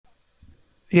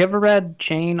You ever read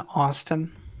Jane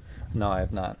Austen? No, I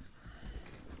have not.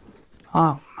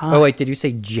 Oh, Oh my. wait, did you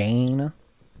say Jane?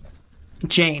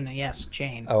 Jane, yes,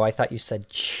 Jane. Oh, I thought you said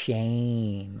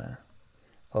chain,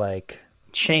 like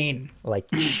Chain.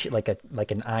 like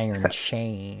an iron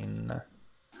chain.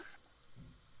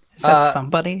 Is that Uh,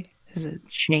 somebody? Is it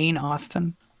Jane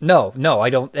Austen? no, no, I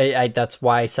don't. That's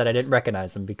why I said I didn't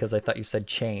recognize him because I thought you said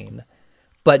chain.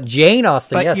 But Jane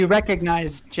Austen, But you yes,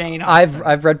 recognize Jane I've Austen.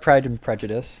 I've read Pride and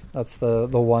Prejudice. That's the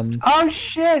one. Oh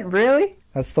shit, really?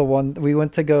 That's the one we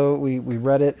went to go. We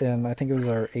read it in I think it was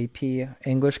our AP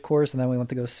English course, and then we went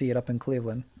to go see it up in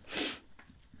Cleveland.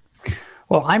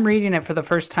 Well, I'm reading it for the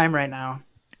first time right now.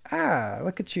 Ah,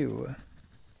 look at you.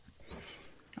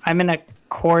 I'm in a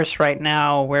course right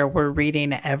now where we're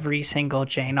reading every single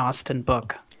Jane Austen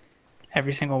book.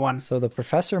 Every single one. So the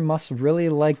professor must really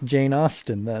like Jane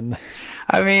Austen then.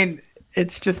 I mean,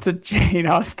 it's just a Jane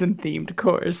Austen themed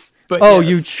course. But Oh, yes.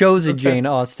 you chose a Okay. Jane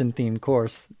Austen themed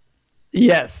course.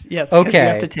 Yes, yes, because you have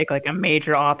Okay. to take like a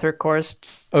major author course,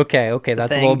 Okay,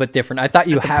 that's a little thing, bit different. I thought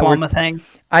you a had diploma thing.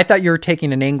 I thought you were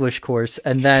taking an English course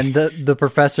and then the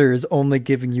professor is only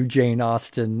giving you Jane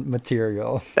Austen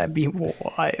material. That'd be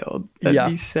wild. That'd Yeah.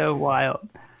 be so wild.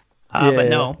 But Yeah.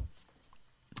 no,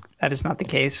 that is not the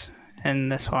case in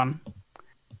this one.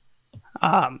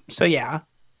 So yeah.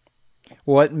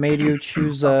 What made you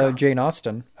choose Jane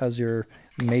Austen as your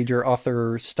major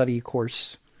author study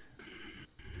course?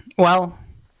 Well,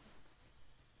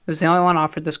 it was the only one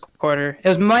offered this quarter. It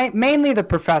was mainly the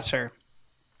professor.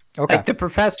 Okay. Like the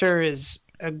professor is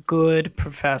a good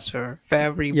professor.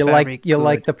 Very, you very like you good.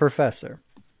 like the professor.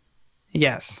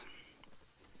 Yes.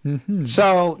 Mm-hmm.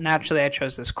 So naturally, I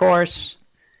chose this course.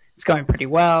 It's going pretty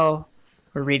well.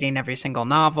 We're reading every single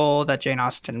novel that Jane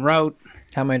Austen wrote,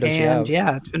 How many does she and have?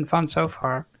 yeah, it's been fun so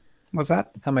far. Was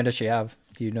that How many does she have?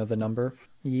 Do you know the number?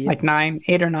 Yeah. like 9,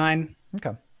 8 or 9?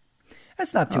 Okay.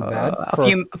 That's not too bad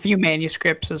A few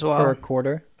manuscripts as well. for a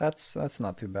quarter. That's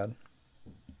not too bad.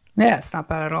 Yeah, it's not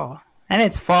bad at all, and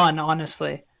it's fun.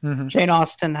 Honestly, Mm-hmm. Jane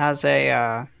Austen has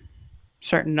a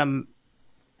certain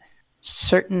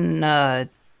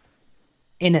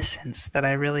innocence that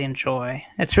I really enjoy.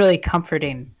 It's really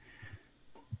comforting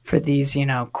for these,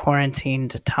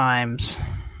 quarantined times.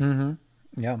 Mm-hmm.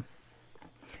 Yeah.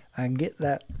 I get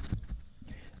that.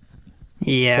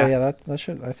 Yeah. But yeah, that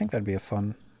should. I think that'd be a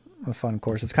fun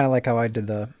course. It's kind of like how I did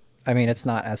the. I mean, it's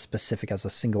not as specific as a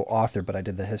single author, but I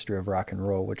did the history of rock and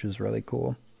roll, which was really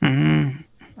cool. Mhm.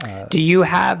 Do you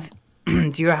have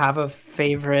do you have a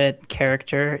favorite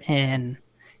character in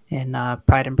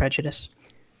Pride and Prejudice?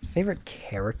 Favorite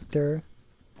character?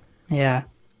 Yeah.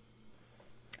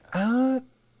 I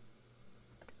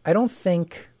don't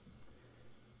think.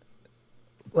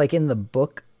 Like in the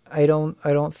book, I don't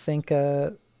think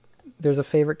there's a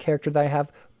favorite character that I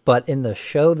have. But in the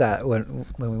show that when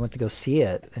we went to go see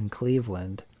it in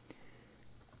Cleveland,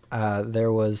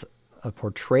 there was a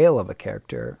portrayal of a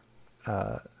character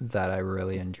that I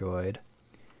really enjoyed.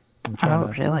 I'm trying Oh,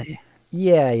 really?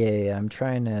 Yeah. I'm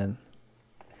trying to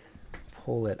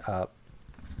pull it up.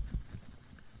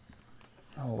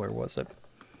 Oh, where was it?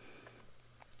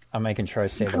 I'm making sure I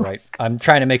say the right. I'm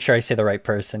trying to make sure I say the right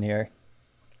person here.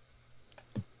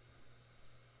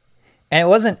 And it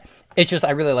wasn't. It's just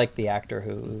I really like the actor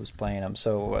who was playing him.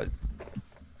 So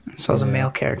So it's a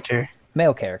male character.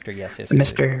 male character, yes.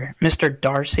 Mr.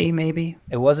 Darcy, maybe?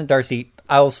 It wasn't Darcy.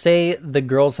 I'll say the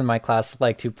girls in my class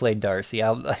liked who played Darcy.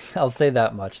 I'll say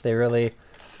that much. They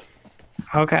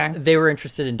Okay. were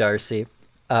interested in Darcy.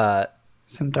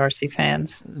 Some Darcy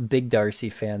fans. Big Darcy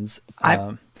fans.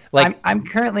 I'm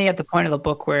currently at the point of the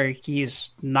book where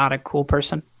he's not a cool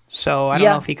person. So I don't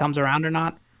Yeah. know if he comes around or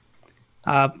not.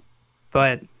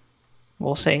 But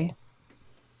we'll see.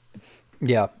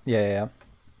 Yeah.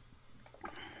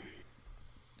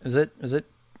 Is it?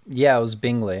 Yeah, it was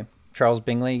Bingley. Charles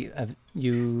Bingley.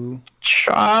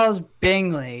 Charles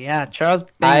Bingley. Yeah, Charles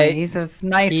Bingley. He's a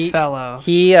nice fellow.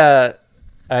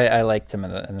 I liked him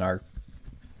in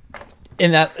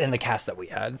the cast that we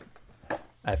had.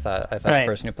 I thought the Right.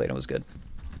 person who played him was good.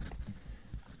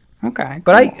 Okay.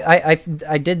 But cool.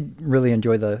 I did really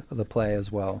enjoy the play as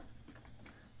well.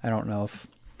 I don't know if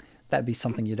that'd be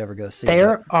something you'd ever go see.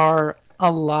 There are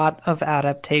a lot of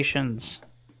adaptations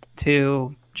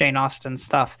to Jane Austen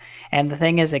stuff. And the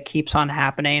thing is, it keeps on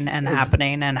happening and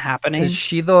happening and happening.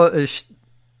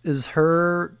 Is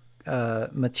her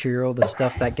material the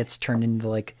stuff that gets turned into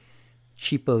like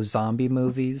cheapo zombie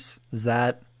movies? Is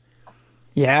that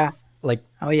Yeah. like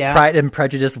Oh, yeah. Pride and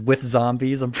Prejudice with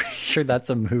zombies? I'm pretty sure that's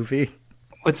a movie.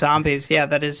 With zombies. Yeah,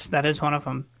 that is one of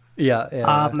them. Yeah.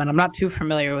 And I'm not too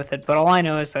familiar with it, but all I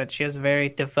know is that she has a very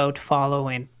devout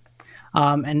following.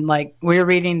 And like we were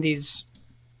reading these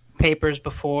papers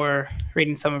before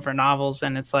reading some of her novels,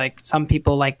 and it's like some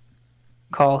people like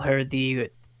call her the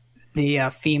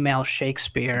female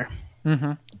Shakespeare.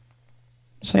 Mm-hmm.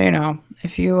 So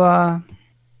if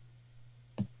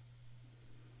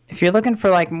you're looking for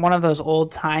like one of those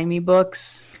old timey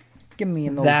books, Give me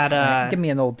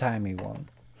an old timey one.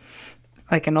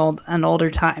 Like an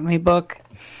older timey book,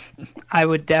 I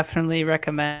would definitely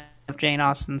recommend Jane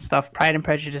Austen stuff. Pride and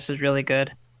Prejudice is really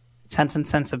good. Sense and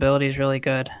Sensibility is really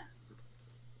good.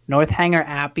 Northanger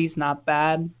Abbey's not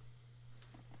bad.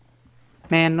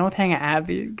 Man, Northanger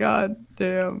Abbey, god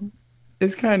damn,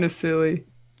 it's kind of silly.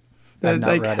 I've not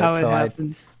like read how it, it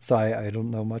happens. so I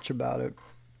don't know much about it.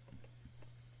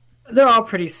 They're all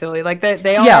pretty silly. Like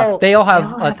they all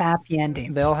have happy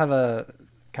endings. They all have a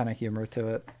kind of humor to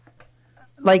it.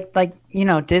 Like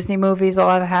Disney movies all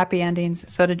have happy endings.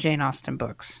 So do Jane Austen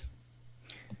books.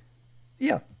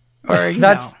 Yeah, or there you go.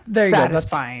 That's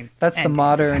endings. the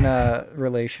modern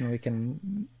relation we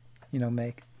can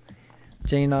make.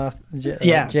 Jane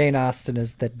Austen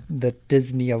is the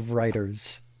Disney of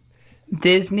writers.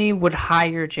 Disney would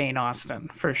hire Jane Austen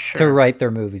for sure to write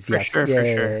their movies. For sure.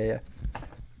 Yeah.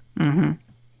 Mm-hmm.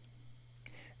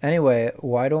 Anyway,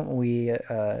 why don't we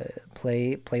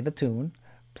play the tune,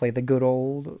 play the good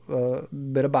old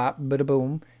bit of bop, bit of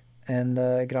boom, and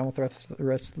get on with the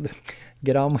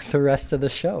rest of the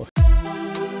show.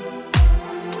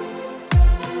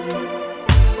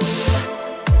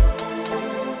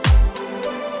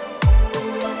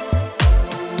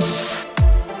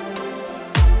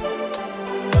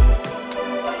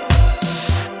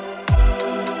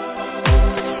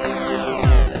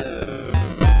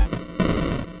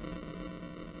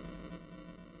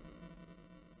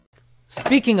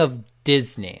 Speaking of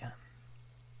Disney,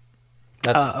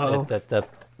 that's the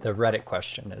Reddit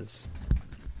question is.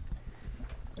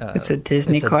 It's a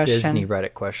Disney question. It's a Disney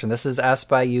Reddit question. This is asked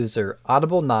by user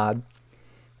Audible Nod,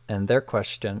 and their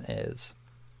question is,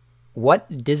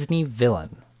 what Disney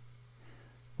villain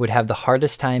would have the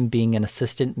hardest time being an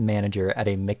assistant manager at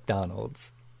a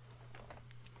McDonald's?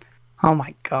 Oh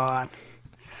my god.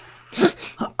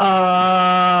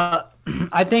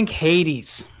 I think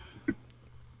Hades.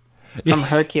 From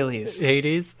Hercules.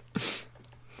 Hades?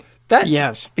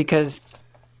 Yes, because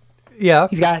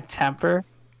he's got a temper.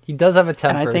 He does have a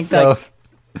temper. And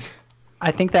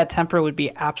I think that temper would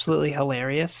be absolutely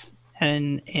hilarious,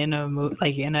 and in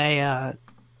a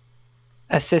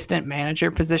assistant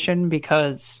manager position,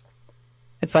 because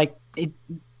it's like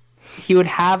he would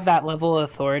have that level of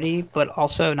authority, but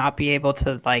also not be able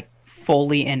to like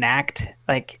fully enact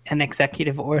like an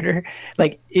executive order.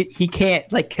 Like he can't,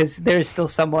 like, because there's still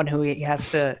someone who he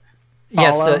has to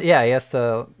follow. He has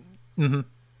to. Mm-hmm.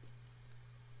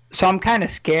 So I'm kind of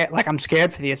scared. Like I'm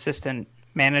scared for the assistant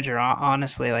manager.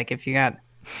 Honestly, like if you got,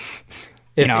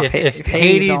 if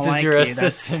Hades is your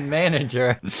assistant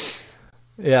manager,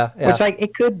 yeah, which like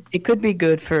it could be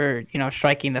good for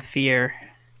striking the fear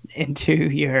into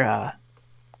your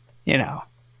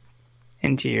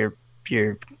into your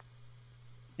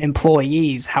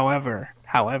employees. However,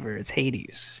 it's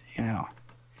Hades. Kind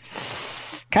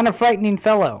of frightening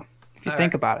fellow if you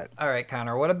think about it. All right,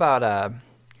 Connor. What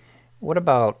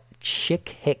about Chick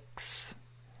Hicks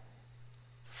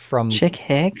from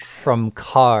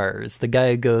Cars? The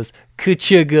guy who goes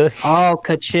Kachiga. Oh,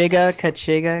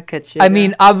 Kachiga. I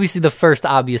mean, obviously, the first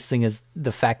obvious thing is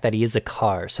the fact that he is a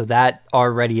car, so that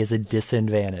already is a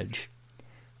disadvantage.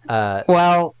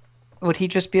 Well, would he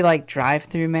just be like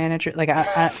drive-through manager? Like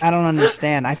I don't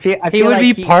understand. I feel he would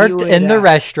like be parked in the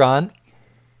restaurant.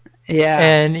 Yeah,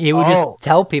 and he would just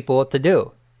tell people what to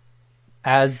do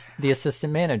as the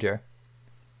assistant manager.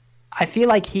 I feel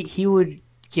like he would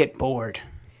get bored.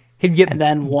 And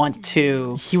then want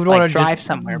to. He would want to drive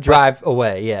somewhere. Drive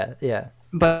away. Yeah.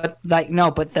 But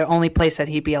but the only place that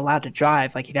he'd be allowed to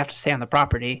drive, like he'd have to stay on the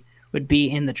property, would be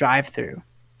in the drive-through.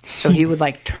 So he would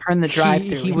like turn the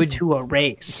drive-through into a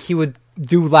race. He would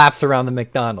do laps around the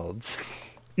McDonald's.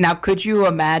 Now, could you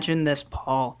imagine this,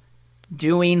 Paul?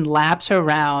 Doing laps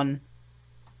around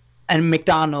a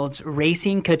McDonald's,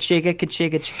 racing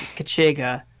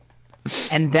Kachiga,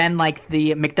 and then like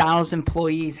the McDonald's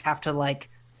employees have to like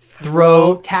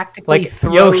tactically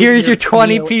throw. Here's your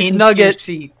 20-piece nugget.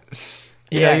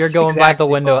 You're going by the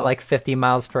window at like 50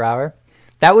 miles per hour.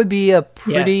 That would be a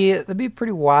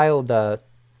pretty wild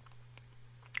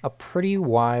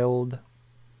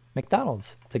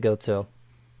McDonald's to go to.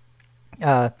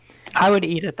 I would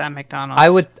eat at that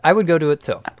McDonald's. I would go to it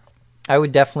too. I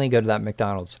would definitely go to that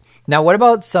McDonald's. Now, what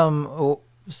about some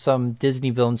some Disney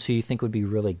villains who you think would be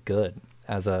really good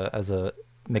as a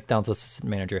McDonald's assistant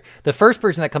manager. The first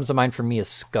person that comes to mind for me is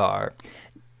Scar.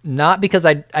 Not because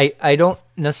I don't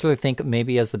necessarily think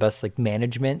maybe he has the best like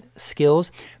management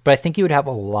skills, but I think he would have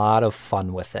a lot of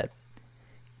fun with it.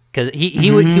 Because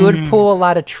he would pull a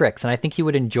lot of tricks, and I think he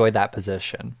would enjoy that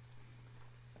position.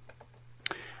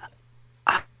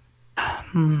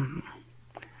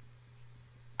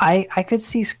 I could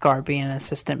see Scar being an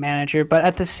assistant manager, but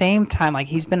at the same time, like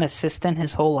he's been assistant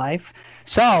his whole life,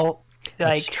 so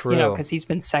like true. you know, because he's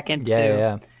been second to.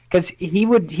 Yeah. Because he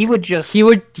would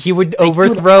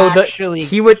overthrow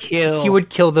he would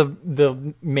kill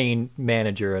the main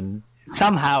manager and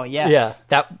somehow, yes. Yeah,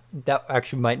 that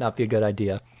actually might not be a good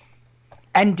idea.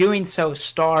 And doing so,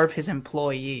 starve his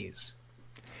employees.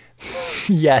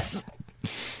 Yes.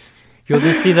 You'll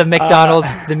just see the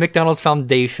McDonald's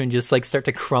Foundation just like start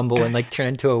to crumble and like turn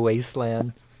into a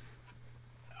wasteland.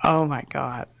 Oh my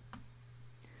god.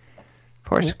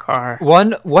 Poor Scar.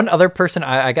 One other person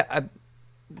I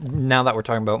now that we're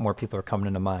talking about, more people are coming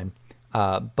into mind.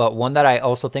 But one that I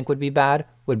also think would be bad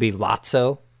would be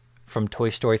Lotso from Toy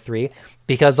Story 3,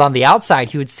 because on the outside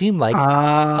he would seem like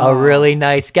a really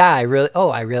nice guy. I really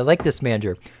like this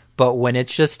manager. But when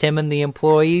it's just him and the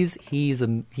employees, he's a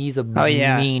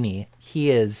meanie. He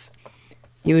is.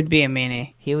 He would be a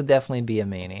meanie. He would definitely be a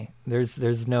meanie.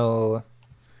 There's no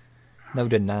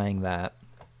denying that.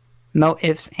 No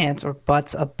ifs, ands, or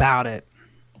buts about it.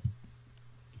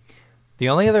 The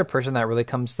only other person that really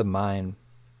comes to mind.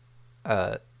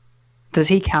 Does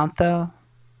he count though?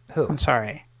 Who? I'm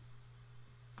sorry.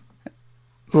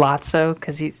 Lotso,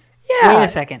 because he's. Yeah. Wait a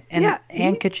second. And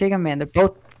Kachiga Man, they're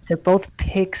both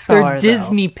Pixar. They're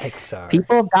Disney Pixar.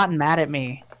 People have gotten mad at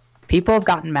me.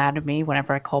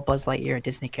 Whenever I call Buzz Lightyear a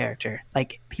Disney character.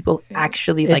 Like people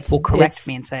actually will correct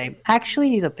me and say, actually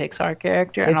he's a Pixar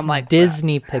character, and I'm like,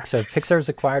 Disney Pixar. Pixar is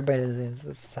acquired by Disney.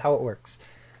 That's how it works.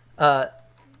 But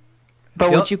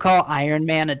would you call Iron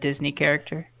Man a Disney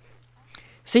character?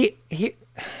 See,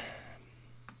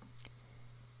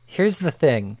 here's the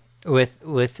thing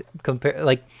with compare,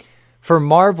 like for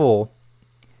Marvel,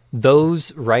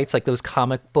 those rights, like those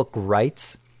comic book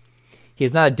rights,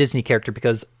 he's not a Disney character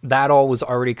because that all was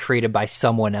already created by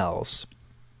someone else.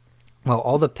 Well,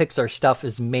 all the Pixar stuff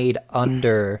is made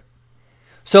under.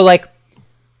 So like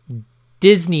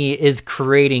Disney is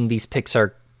creating these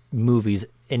Pixar movies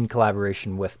in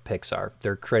collaboration with Pixar.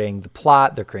 They're creating the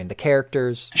plot, they're creating the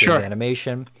characters, sure, the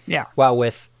animation. Yeah. While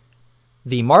with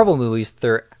the Marvel movies,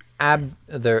 they're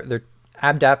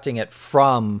adapting it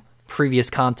from previous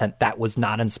content that was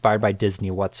not inspired by Disney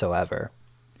whatsoever.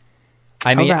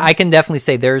 I mean, I can definitely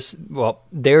say there's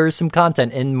some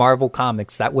content in Marvel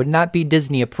comics that would not be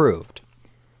Disney approved.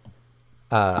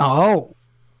 Well,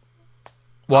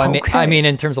 I mean,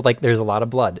 in terms of like, there's a lot of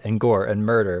blood and gore and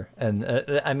murder, and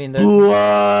I mean,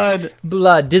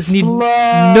 blood. Disney,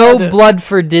 no blood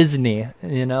for Disney,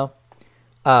 you know.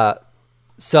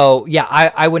 So yeah,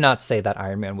 I would not say that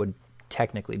Iron Man would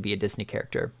technically be a Disney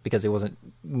character because he wasn't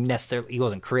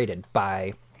created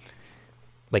by,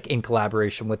 like, in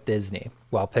collaboration with Disney.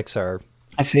 While Pixar,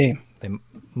 I see,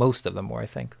 most of them were. I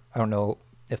think, I don't know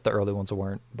if the early ones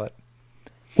weren't, but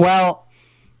because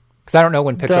I don't know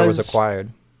when Pixar was acquired.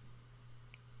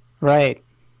 Right.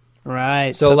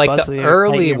 So like the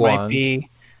early ones, might be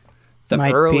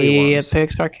a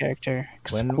Pixar character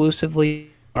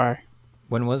exclusively.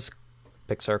 When was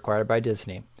Pixar acquired by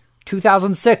Disney?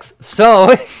 2006.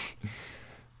 So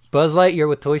Buzz Lightyear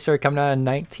with Toy Story coming out in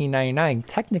 1999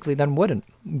 technically then wouldn't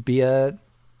be a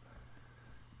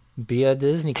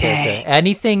Disney character.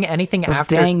 Anything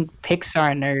after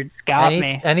Pixar nerds got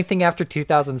me. Anything after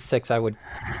 2006, I would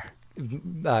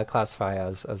classify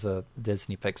as a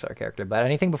Disney Pixar character, but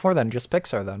anything before then, just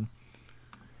Pixar then.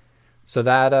 So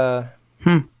that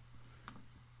would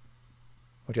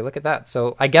you look at that?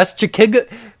 So I guess Chikiga,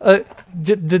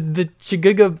 the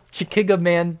Chikiga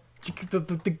Man,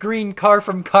 the green car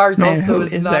from Cars, Man, also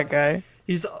is not that guy.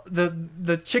 He's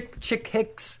the Chick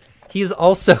Hicks. He's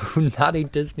also not a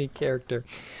Disney character.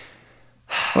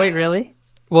 Wait, really?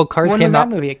 Well, Cars when came was out.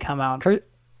 That movie come out?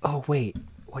 Oh wait,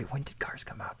 when did Cars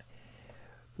come out?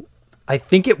 I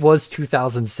think it was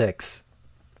 2006.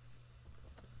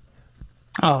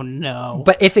 Oh no!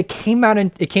 But if it came out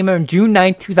in June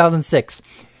 9th, 2006.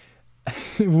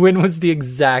 When was the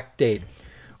exact date?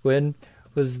 When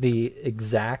was the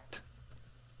exact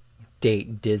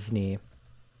date Disney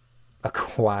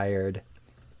acquired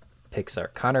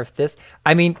Pixar? Connor, if this,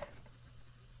 I mean,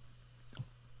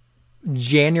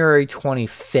 January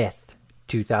 25th,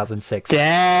 2006.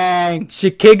 Dang.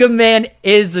 Chikiga Man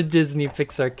is a Disney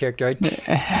Pixar character.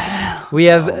 We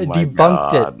have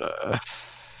debunked it.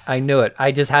 I knew it.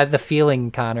 I just had the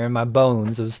feeling, Connor, in my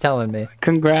bones. It was telling me.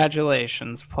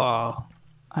 Congratulations, Paul.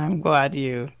 I'm glad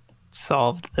you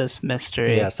solved this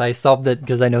mystery. Yes, I solved it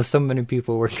because I know so many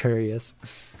people were curious.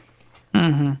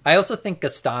 Mm-hmm. I also think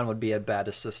Gaston would be a bad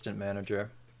assistant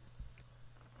manager.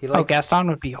 Gaston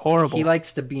would be horrible. He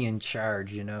likes to be in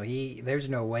charge, you know. There's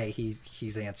no way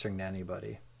he's answering to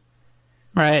anybody.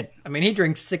 Right. I mean, he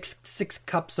drinks six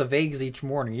cups of eggs each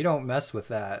morning. You don't mess with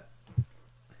that.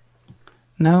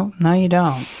 No, you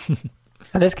don't.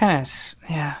 That is kind of,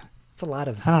 yeah. It's a lot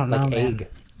of I don't know, egg. man.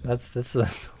 That's a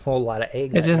whole lot of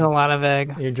egg. It is a lot of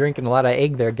egg. You're drinking a lot of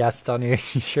egg there, Gaston. You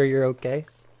sure you're okay?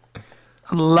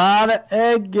 A lot of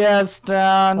egg,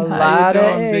 Gaston. A lot of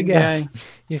egg.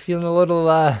 You're feeling a little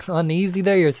uneasy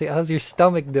there. How's your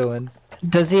stomach doing?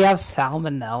 Does he have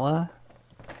salmonella?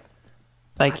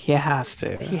 Like, he has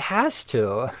to. He has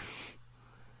to.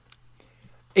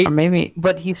 Or maybe,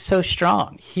 but he's so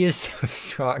strong. He is so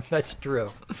strong. That's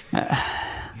true.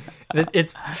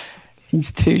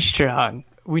 He's too strong.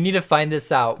 We need to find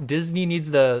this out. Disney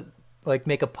needs to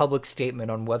make a public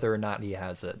statement on whether or not he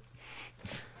has it.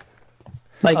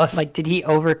 Like, did he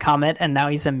overcome it and now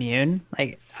he's immune?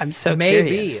 Like, I'm so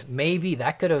curious. Maybe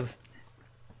that could have,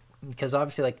 because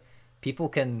obviously, people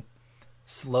can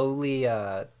slowly,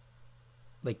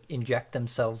 inject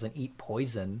themselves and eat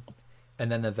poison,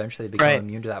 and then eventually become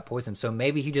immune to that poison. So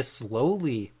maybe he just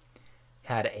slowly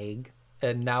had egg,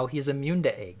 and now he's immune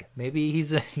to egg. Maybe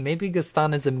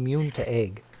Gaston is immune to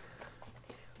egg.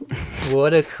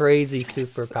 What a crazy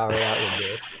superpower that would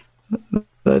be.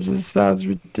 That just sounds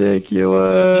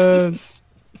ridiculous.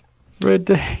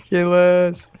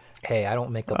 Ridiculous. Hey, I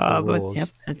don't make up the rules. Yep,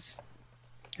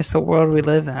 it's the world we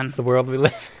live in. It's the world we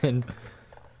live in.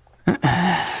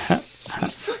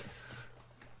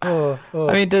 Oh.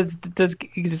 I mean, does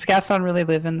Gaston really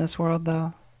live in this world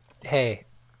though? Hey,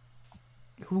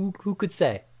 who could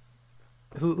say?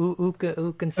 Who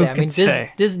can say? I mean,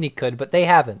 Disney could, but they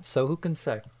haven't. So who can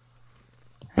say?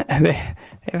 They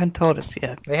haven't told us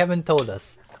yet. They haven't told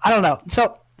us. I don't know.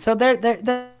 So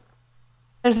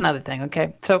there's another thing.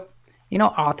 Okay, so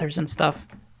authors and stuff.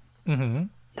 Mm-hmm.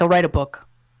 They'll write a book.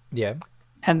 Yeah.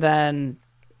 And then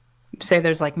say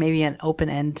there's maybe an open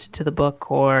end to the book,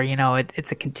 or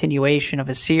it's a continuation of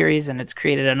a series, and it's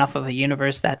created enough of a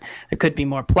universe that there could be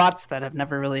more plots that have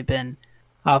never really been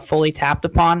fully tapped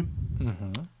upon.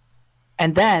 Mm-hmm.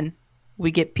 And then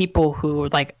we get people who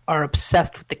are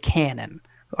obsessed with the canon,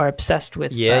 or obsessed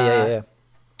with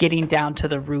getting down to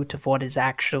the root of what is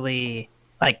actually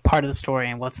part of the story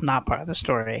and what's not part of the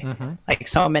story. Mm-hmm.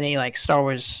 So many Star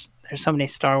Wars. There's so many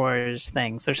Star Wars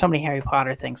things. There's so many Harry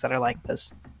Potter things that are like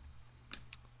this.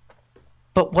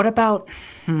 But what about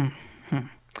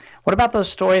what about those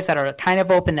stories that are kind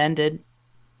of open-ended,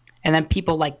 and then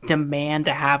people demand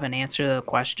to have an answer to the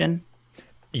question?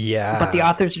 Yeah. But the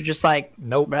authors are just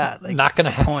nope, not gonna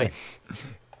happen.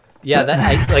 Yeah, that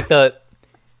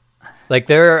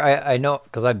I know,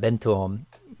 because I've been to them.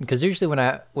 Because usually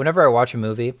whenever I watch a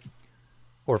movie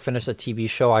or finish a TV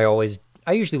show,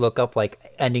 I usually look up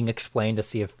ending explained to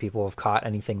see if people have caught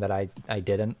anything that I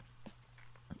didn't.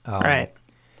 Right.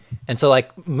 And so a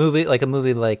movie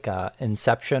like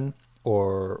Inception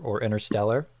or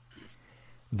Interstellar,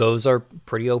 those are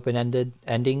pretty open-ended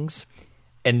endings.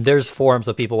 And there's forums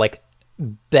of people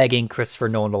begging Christopher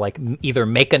Nolan to either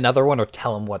make another one or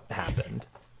tell him what happened.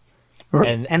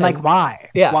 And why?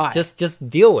 Yeah, why? Just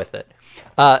deal with it.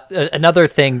 Another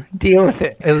thing, deal with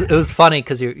it. It was funny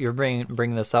because you're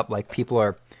bringing this up. People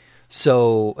are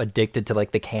so addicted to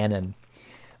the canon.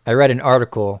 I read an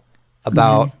article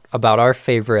about our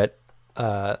favorite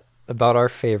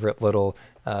little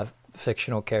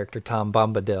fictional character, Tom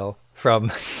Bombadil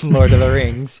from Lord of the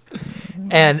Rings.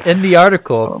 And in the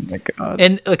article, oh my God,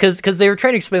 and because they were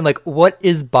trying to explain what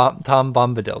is Tom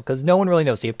Bombadil, because no one really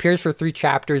knows. He appears for 3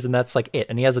 chapters and that's it.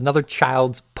 And he has another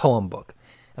child's poem book,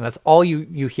 and that's all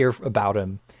you hear about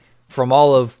him from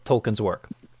all of Tolkien's work.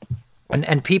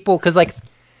 And people, because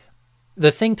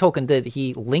the thing Tolkien did,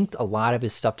 he linked a lot of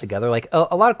his stuff together.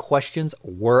 A lot of questions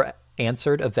were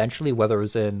answered eventually, whether it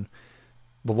was in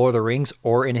The Lord of the Rings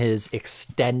or in his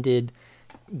extended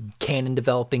canon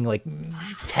developing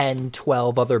 10,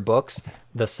 12 other books,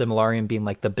 the Silmarillion being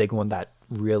the big one that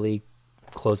really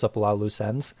closed up a lot of loose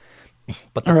ends.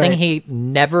 But the thing he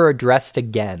never addressed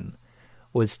again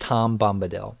was Tom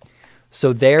Bombadil.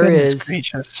 So there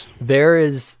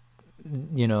is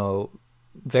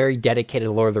very dedicated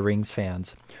Lord of the Rings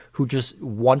fans who just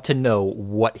want to know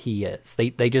what he is.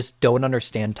 They just don't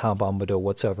understand Tom Bombadil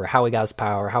whatsoever, how he got his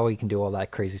power, how he can do all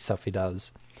that crazy stuff he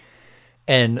does.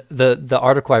 And the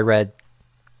article I read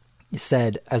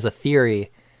said as a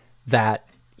theory that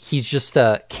he's just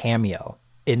a cameo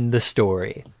in the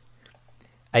story.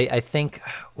 I think,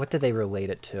 what did they relate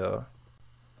it to?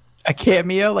 A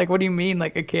cameo? Like, what do you mean,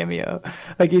 like a cameo?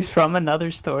 Like he's from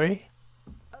another story?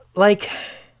 Like,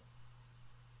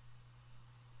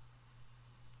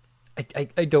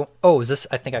 I don't. Oh, is this?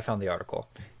 I think I found the article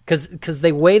because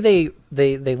the way they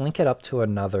link it up to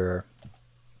another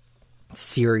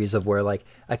series of where like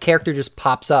a character just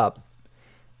pops up,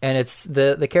 and it's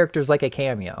the character's like a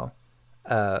cameo,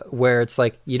 where it's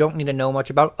like you don't need to know much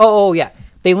about. Oh yeah,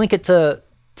 they link it to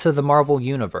the Marvel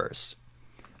universe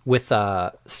with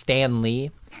Stan Lee.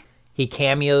 He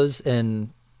cameoed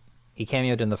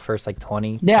in the first like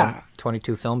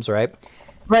 22 films, right?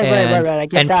 Right. I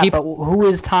get that, but who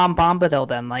is Tom Bombadil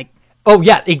then? Like, oh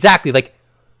yeah, exactly. Like,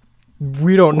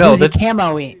 we don't know. Who's he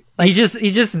cameoing? Like, he's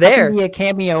just there. How can he be a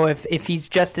cameo if he's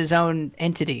just his own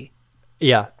entity?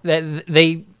 Yeah,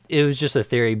 it was just a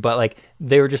theory, but like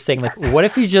they were just saying like, what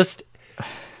if he's just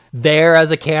there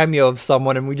as a cameo of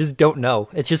someone and we just don't know?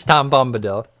 It's just Tom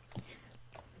Bombadil.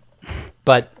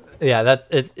 But yeah,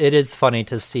 it is funny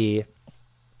to see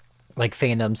like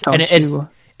fandoms, and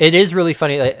it is really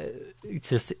funny. It's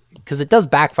just because it does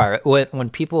backfire when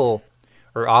people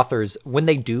or authors, when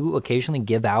they do occasionally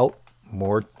give out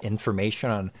more information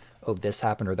on, oh, this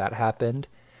happened or that happened,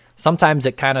 sometimes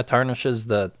it kind of tarnishes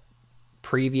the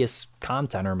previous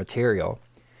content or material.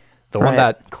 The one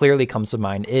that clearly comes to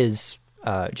mind is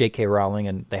J.K. Rowling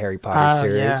and the Harry Potter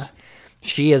series. Yeah.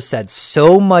 She has said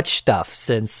so much stuff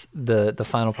since the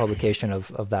final publication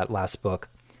of that last book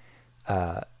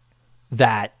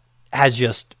that has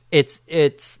just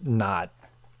it's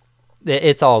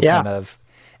all kind of,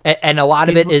 and a lot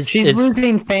of it is she's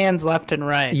losing fans left and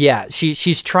right. Yeah,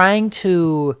 she's trying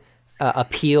to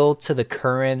appeal to the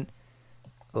current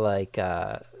like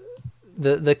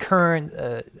the current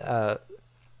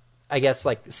I guess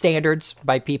like standards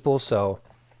by people. So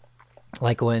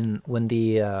like when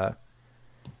the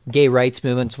gay rights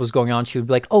movement was going on, she would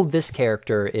be like, oh, this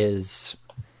character is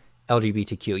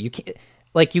LGBTQ.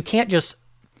 You can't just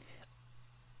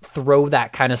throw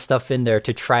that kind of stuff in there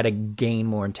to try to gain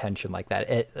more attention like that.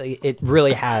 It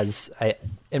really has,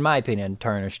 in my opinion,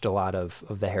 tarnished a lot of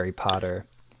the Harry Potter.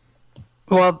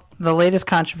 Well, the latest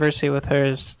controversy with her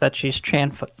is that she's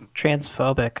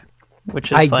transphobic,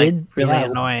 which is really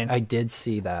annoying. I did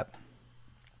see that.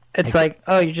 It's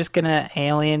oh, you're just gonna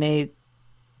alienate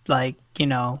like,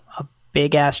 a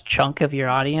big ass chunk of your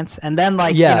audience, and then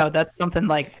that's something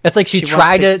like it's like she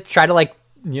tried to like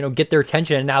get their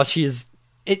attention, and now she's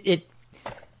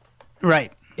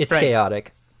right. It's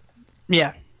chaotic.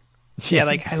 Yeah.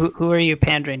 Like who are you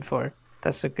pandering for?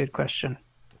 That's a good question.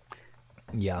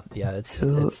 Yeah.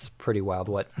 It's pretty wild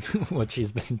what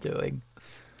she's been doing.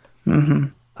 Mm-hmm.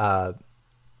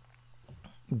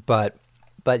 But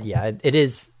yeah, it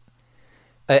is.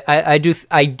 I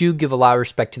do give a lot of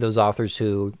respect to those authors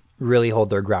who really hold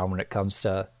their ground when it comes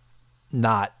to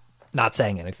not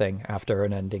saying anything after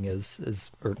an ending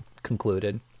is or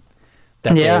concluded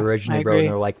that they originally wrote, and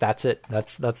they're like, that's it,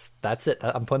 that's it,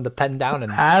 I'm putting the pen down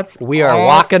and we are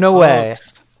walking away.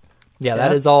 Yeah,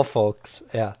 that is all, folks.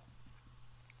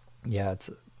 Yeah,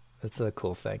 it's a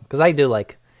cool thing because I do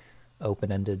like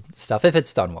open-ended stuff if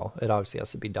it's done well. It obviously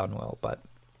has to be done well, but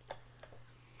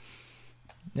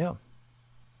yeah.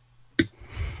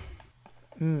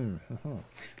 Mm-hmm.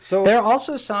 So there are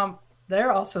also some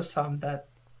that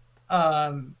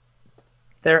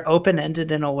they're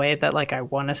open-ended in a way that like I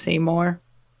want to see more,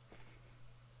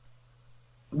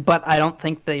 but I don't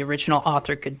think the original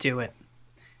author could do it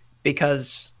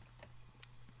because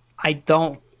I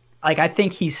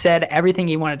think he said everything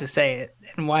he wanted to say,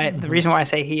 and the reason why I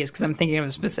say he is because I'm thinking of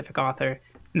a specific author,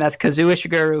 and that's Kazuo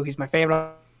Ishiguro. He's my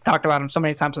favorite. Talked about him so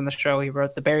many times on the show. He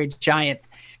wrote The Buried Giant.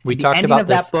 We talked about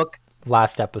that book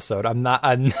last episode. I'm not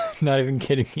even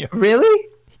kidding you. Really?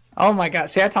 Oh my god!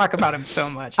 See, I talk about him so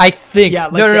much. I think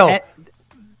no.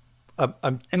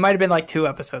 It might have been like 2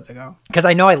 episodes ago. Because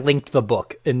I know I linked the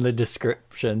book in the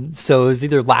description, so it was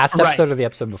either last episode or the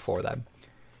episode before that.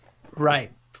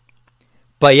 Right.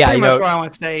 But yeah, pretty much what I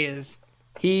want to say is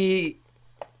the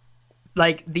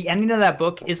ending of that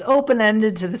book is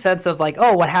open-ended to the sense of like,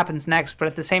 oh, what happens next? But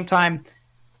at the same time,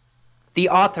 the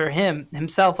author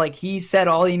himself, like he said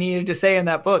all he needed to say in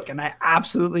that book, and I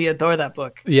absolutely adore that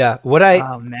book. Yeah, what I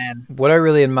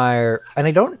really admire, and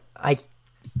I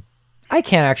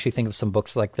can't actually think of some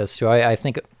books like this too. I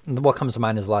think what comes to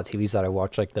mind is a lot of TVs that I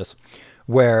watch like this,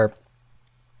 where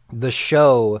the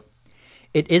show,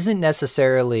 it isn't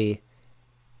necessarily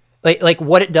like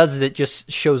what it does is it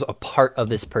just shows a part of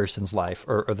this person's life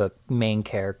or the main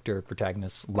character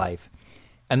protagonist's life,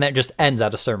 and that just ends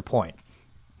at a certain point.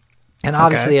 And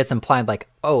obviously it's implied like,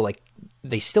 oh, like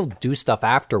they still do stuff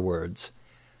afterwards,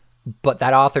 but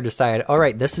that author decided, all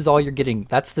right, this is all you're getting.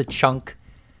 That's the chunk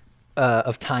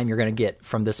of time you're going to get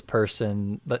from this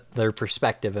person, their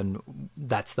perspective, and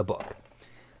that's the book.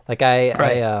 Like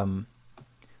I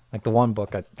like the one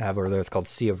book I have over there, it's called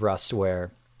Sea of Rust,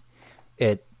 where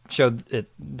it showed it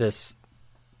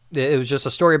was just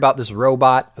a story about this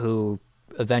robot who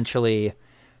eventually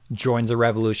joins a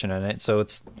revolution in it. So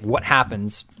it's what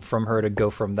happens from her to go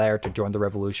from there to join the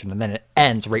revolution, and then it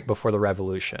ends right before the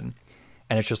revolution.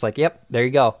 And it's just like, yep, there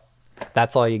you go.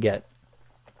 That's all you get.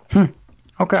 Okay.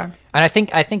 And I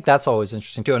think that's always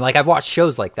interesting too. And like I've watched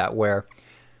shows like that where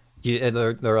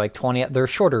they're like 20, they're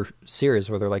shorter series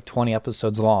where they're like 20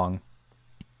 episodes long,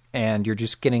 and you're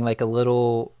just getting like a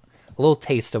little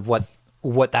taste of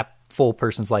what that full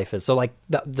person's life is. So like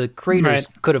the creators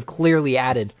could have clearly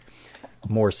added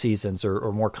more seasons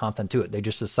or more content to it. They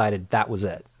just decided that was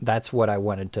it. That's what I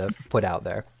wanted to put out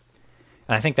there.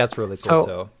 And I think that's really cool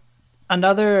too.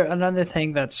 Another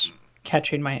thing that's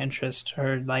catching my interest,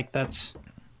 or like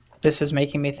this is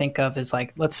making me think of, is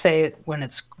like, let's say when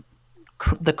it's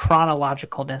the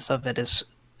chronologicalness of it is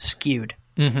skewed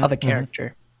of a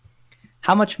character.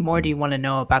 How much more do you want to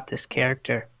know about this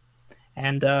character?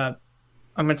 And I'm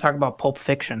going to talk about Pulp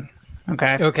Fiction.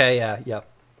 Okay, yeah.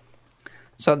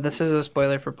 So this is a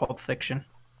spoiler for Pulp Fiction.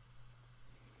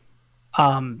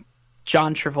 John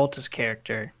Travolta's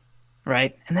character,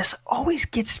 right? And this always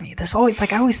gets me. This always,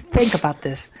 like, I always think about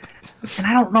this, and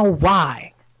I don't know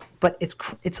why, but it's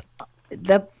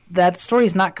that story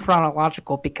is not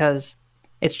chronological because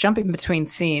it's jumping between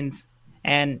scenes,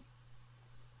 and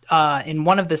in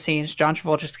one of the scenes, John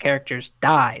Travolta's character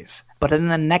dies, but in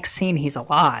the next scene, he's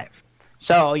alive.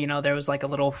 So, you know, there was like a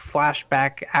little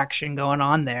flashback action going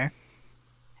on there.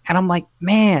 And I'm like,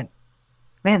 man,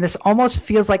 this almost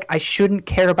feels like I shouldn't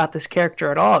care about this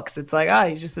character at all, because it's like,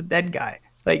 he's just a dead guy.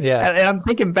 Like, yeah. And I'm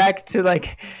thinking back to,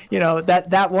 like, you know,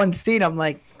 that one scene. I'm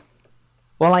like,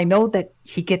 well, I know that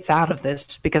he gets out of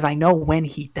this because I know when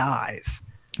he dies.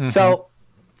 So,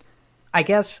 I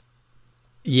guess,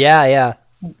 yeah,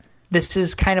 this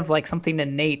is kind of like something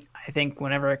innate, I think,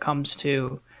 whenever it comes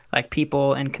to like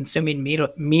people and consuming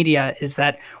media, is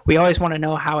that we always want to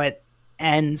know how it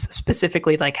ends,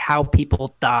 specifically like how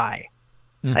people die.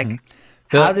 Like,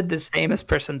 how did this famous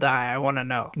person die? I want to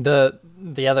know.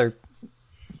 The other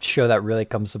show that really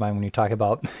comes to mind when you talk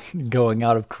about going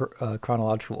out of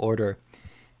chronological order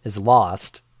is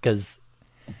Lost, because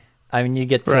I mean, you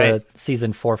get to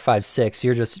season 4, 5, 6,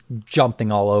 you're just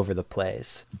jumping all over the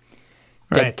place.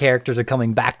 Dead characters are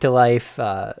coming back to life.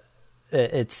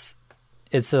 It's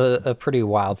a pretty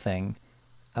wild thing.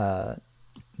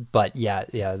 But yeah,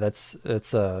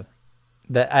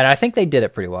 and I think they did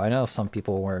it pretty well. I know some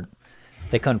people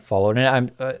they couldn't follow it,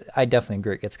 and I definitely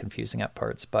agree it gets confusing at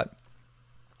parts, but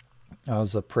I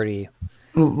was a pretty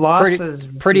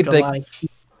big,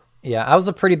 yeah, I was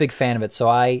a pretty big fan of it, so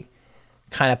I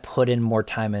kind of put in more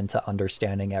time into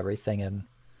understanding everything, and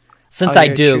since I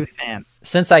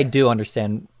do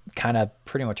understand kind of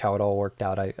pretty much how it all worked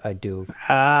out, I do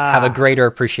have a greater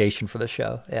appreciation for the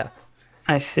show. Yeah.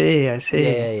 I see.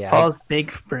 Yeah. Paul's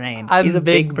big brain. He's a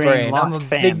big brain Lost I'm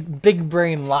a fan. big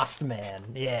brain Lost man.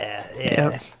 Yeah.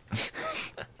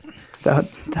 Yep.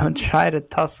 Don't try to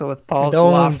tussle with Paul's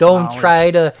Lost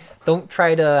knowledge. Don't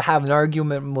try to have an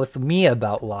argument with me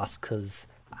about Lost, because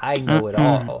I know it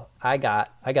all. I got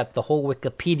the whole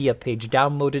Wikipedia page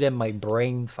downloaded in my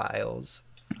brain files.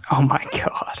 Oh my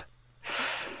god.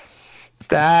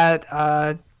 That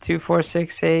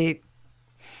 2468.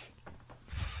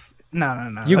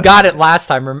 No. You got it last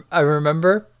time. I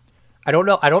remember. I don't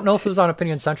know if it was on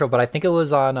Opinion Central, but I think it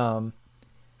was on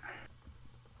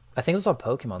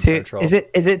Pokemon Central. Is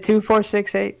it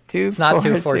 2468? It's not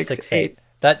 2468.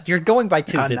 That you're going by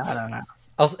twos. No.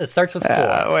 It starts with 4.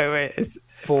 Wait. It's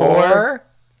 4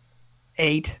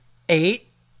 8 8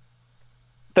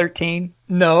 13.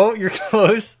 No, you're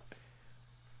close.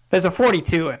 There's a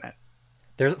 42 in it.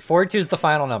 There's 42 is the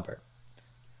final number.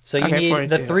 So you need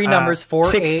 42. the 3 numbers, 4,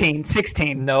 16, 8.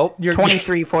 16. Nope. You're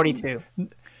 23, 42.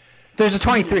 There's a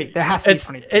 23. There has to be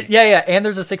 23. Yeah. And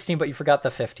there's a 16, but you forgot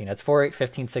the 15. It's 4, 8,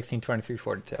 15, 16, 23,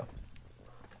 42. The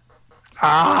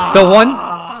one...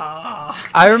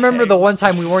 I remember the one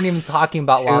time we weren't even talking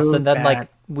about Lost, and then like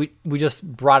we just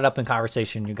brought it up in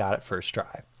conversation, and you got it first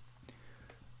try.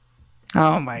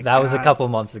 Oh my god. That was a couple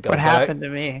months ago. What happened to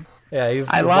me? Yeah,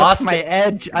 I lost my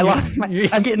edge.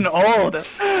 I'm getting old.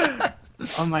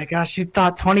 Oh my gosh, you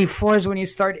thought 24 is when you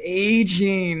start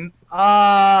aging.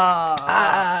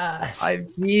 I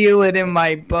feel it in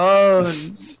my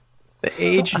bones. The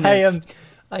ageness.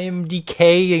 I am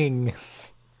decaying.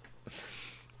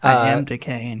 I am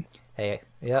decaying. Hey,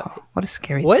 yeah. Oh, what a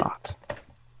scary What? thought. I'm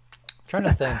trying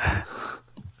to think.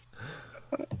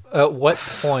 At what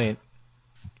point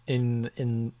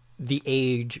in the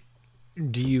age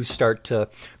do you start to,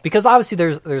 because obviously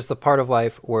there's the part of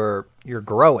life where you're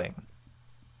growing,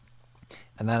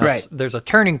 and then there's a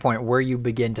turning point where you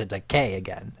begin to decay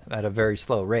again at a very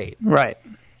slow rate. Right.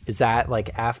 Is that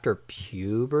like after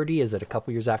puberty? Is it a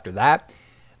couple years after that?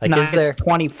 Like, No, is there? it's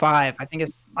 25.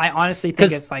 I honestly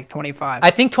think it's like 25. I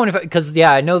think 25, because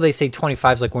I know they say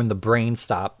 25 is like when the brain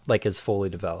is fully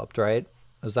developed, right?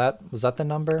 Was that the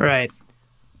number? Right.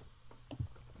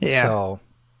 Yeah. So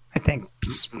I think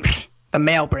the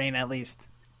male brain, at least.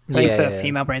 I think the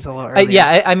female brain's a little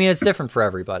earlier. I mean, it's different for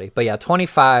everybody, but yeah,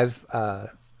 25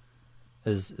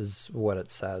 is what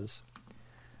it says.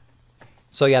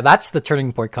 So yeah, that's the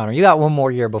turning point, Connor. You got one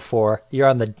more year before you're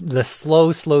on the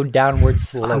slow downward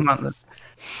slope.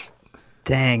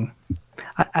 Dang,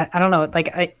 I don't know.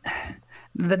 Like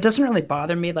that doesn't really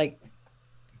bother me. Like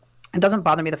it doesn't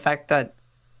bother me the fact that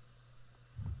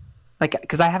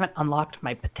because I haven't unlocked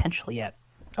my potential yet.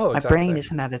 Oh, exactly. My brain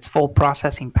isn't at its full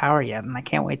processing power yet, and I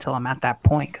can't wait till I'm at that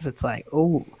point because it's like,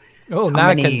 how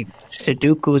many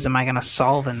Sudokus am I gonna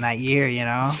solve in that year? You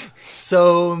know,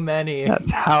 so many.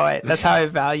 That's how I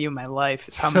value my life.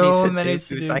 Is how many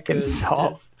Sudokus I can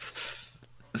solve.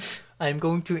 I'm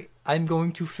going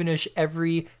to finish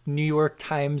every New York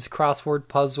Times crossword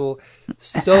puzzle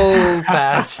so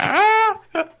fast. Oh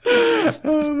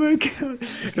my god!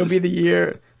 It'll be the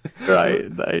year, right?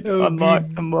 I unlock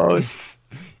the most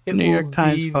New York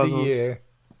Times puzzles. The year.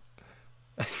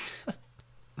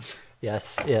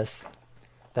 Yes,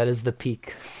 that is the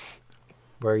peak.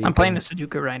 I'm playing a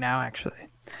Sudoku right now. Actually,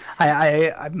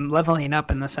 I'm leveling up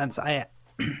in the sense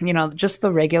just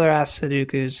the regular ass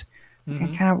Sudokus. They're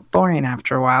kind of boring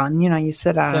after a while, and you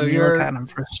sit down and you look at them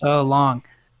for so long.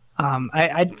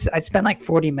 I'd spent like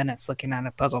 40 minutes looking at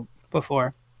a puzzle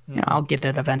before. I'll get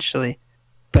it eventually,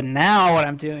 but now what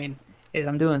I'm doing is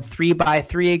I'm doing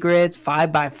 3x3 grids,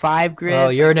 5x5 grids. Oh,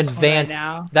 you're an advanced.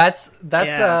 Right, that's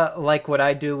like what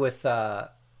I do with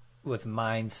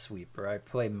Minesweeper. I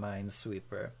play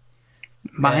Minesweeper.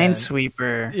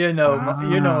 Minesweeper. You know what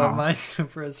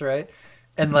Minesweeper is, right?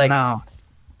 And no.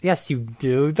 Yes, you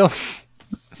do. Don't.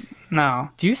 No.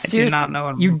 Do you seriously? I do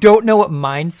not know You don't know what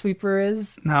Minesweeper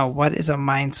is? No. What is a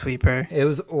Minesweeper? It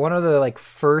was one of the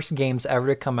first games ever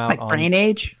to come out on Brain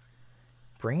Age.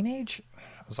 Brain Age?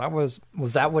 Was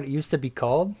that what it used to be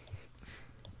called?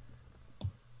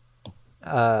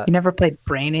 You never played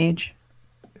Brain Age?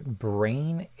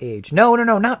 Brain Age? No,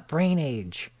 not Brain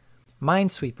Age.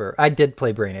 Minesweeper. I did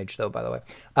play Brain Age though, by the way.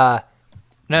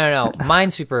 No.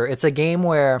 Minesweeper. It's a game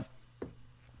where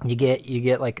you get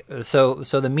so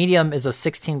the medium is a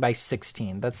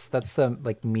 16x16. That's the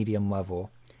medium level,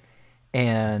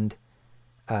 and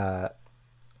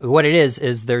what it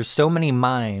is there's so many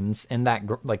mines in that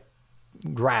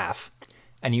graph,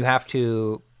 and you have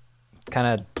to kind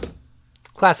of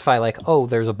classify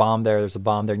there's a bomb there,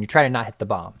 and you try to not hit the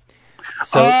bomb.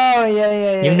 So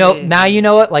yeah. Now you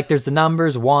know it. There's the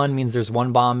numbers. 1 means there's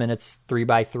 1 bomb and it's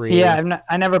 3x3. Yeah,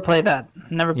 I never played that.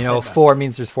 Never. Played that. 4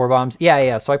 means there's 4 bombs.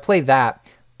 Yeah. So I play that,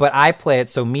 but I play it.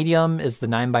 So medium is the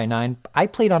 9x9. I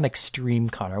played on extreme,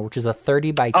 Connor, which is a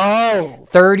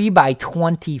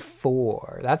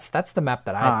 30x24. That's the map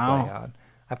that I play on.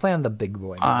 I play on the big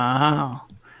boy map. Wow.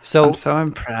 So I'm so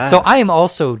impressed. So I am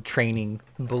also training,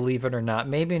 believe it or not.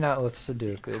 Maybe not with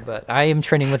Sudoku, but I am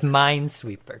training with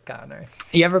Minesweeper, Connor.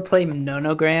 You ever play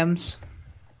nonograms?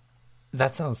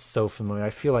 That sounds so familiar. I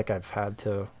feel like I've had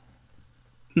to.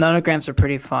 Nonograms are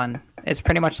pretty fun. It's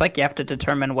pretty much like you have to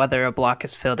determine whether a block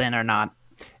is filled in or not.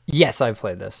 Yes, I've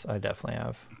played this. I definitely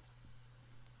have.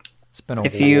 It's been a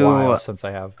while since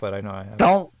I have, but I know I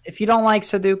have. If you don't like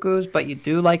Sudokus, but you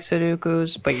do like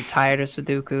Sudokus, but you're tired of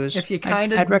Sudokus, if you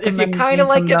kind of like it, but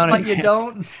you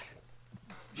don't.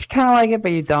 If you kind of like it,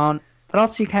 but you don't, but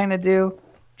also you kind of do,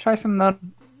 try some notes.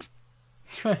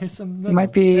 You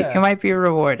might be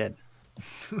rewarded.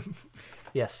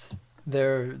 Yes,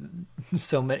 there are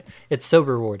so many. It's so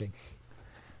rewarding.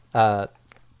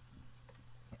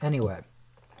 Anyway,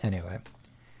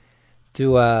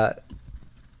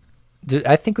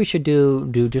 I think we should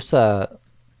do just a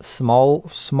small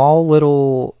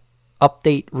little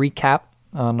update recap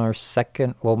on my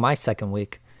second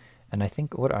week, And I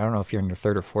think I don't know if you're in your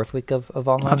third or fourth week of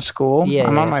online Of school. Yeah,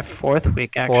 I'm yeah, on yeah. my fourth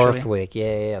week actually. Fourth week.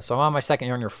 Yeah. So I'm on my second.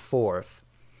 You're on your fourth.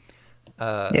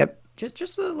 Yep.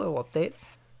 Just a little update.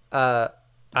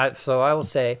 So I will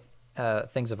say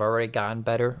things have already gotten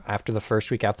better after the first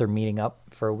week, after meeting up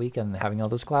for a week and having all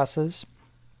those classes.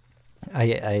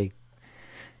 I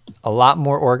a lot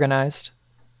more organized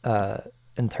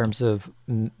in terms of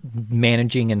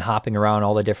managing and hopping around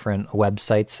all the different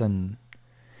websites, and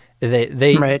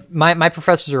Right. my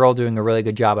professors are all doing a really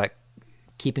good job at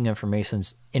keeping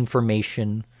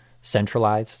information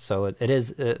centralized. So it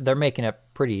is they're making it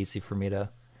pretty easy for me to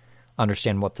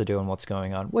understand what to do and what's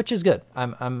going on, which is good.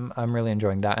 I'm really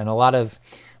enjoying that, and a lot of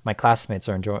my classmates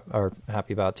are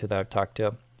happy about it too that I've talked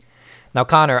to. Now,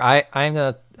 Connor, I'm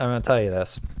gonna tell you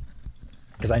this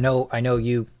because I know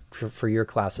you for your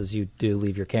classes you do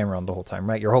leave your camera on the whole time,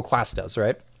 right? Your whole class does,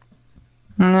 right?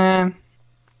 Nah,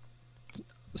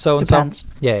 So and depends. so,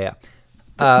 yeah.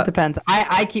 It depends.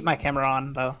 I keep my camera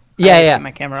on though. I Yeah, always yeah. Keep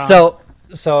my camera on.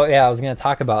 So yeah, I was gonna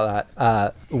talk about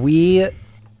that. We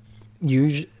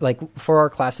usually, like, for our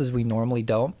classes, we normally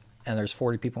don't. And there's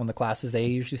 40 people in the classes. They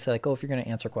usually say like, oh, if you're gonna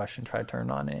answer a question, try to turn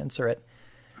it on and answer it.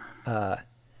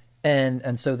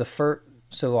 And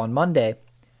so on Monday,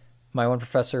 my one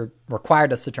professor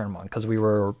required us to turn them on because we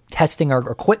were testing our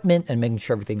equipment and making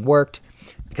sure everything worked,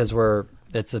 because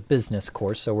it's a business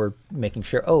course, so we're making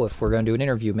sure, if we're going to do an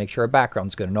interview, make sure our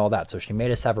background's good and all that. So she made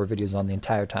us have our videos on the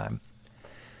entire time.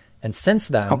 And since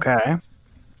then,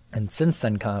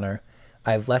 Connor,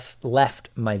 I've left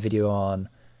my video on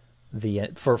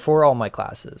for all my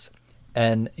classes.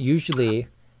 And usually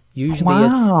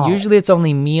Wow. it's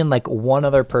only me and like one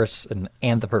other person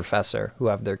and the professor who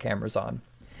have their cameras on.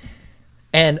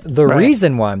 And the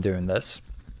reason why I'm doing this,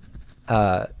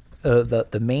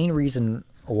 the main reason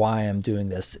why I'm doing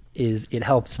this is it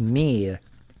helps me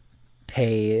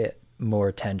pay more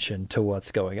attention to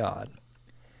what's going on.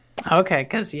 Okay,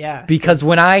 Because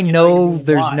when I know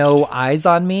there's watched. no eyes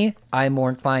on me, I'm more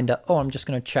inclined to, I'm just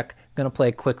gonna play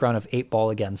a quick round of 8-Ball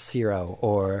against Zero,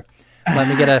 or let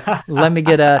me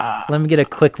get a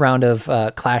quick round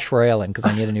of Clash Royale because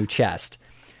I need a new chest.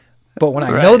 But when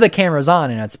I know the camera's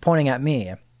on and it's pointing at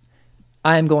me,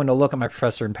 I am going to look at my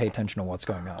professor and pay attention to what's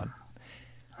going on.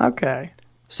 Okay.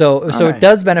 So right. It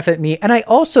does benefit me. And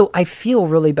I feel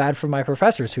really bad for my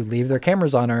professors who leave their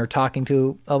cameras on and are talking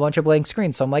to a bunch of blank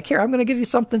screens. So I'm like, here, I'm going to give you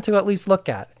something to at least look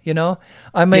at,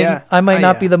 I might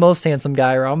not be the most handsome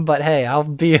guy around, but hey,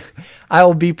 I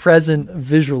will be present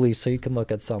visually so you can look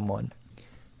at someone.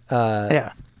 So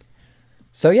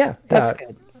yeah, that's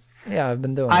good. Yeah, I've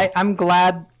been doing it. I'm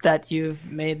glad that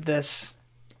you've made this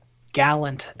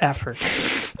gallant effort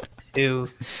to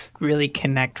really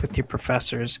connect with your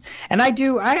professors. And I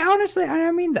honestly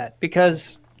mean that,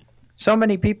 because so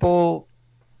many people,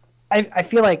 I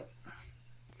feel like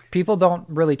people don't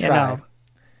really try.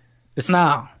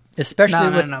 No.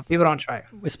 Especially people don't try.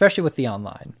 Especially with the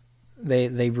online.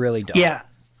 They really don't. Yeah.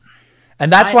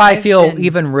 And that's why I feel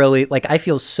I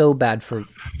feel so bad for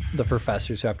the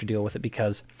professors who have to deal with it,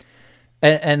 because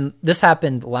and this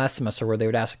happened last semester where they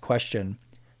would ask a question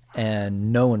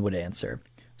and no one would answer.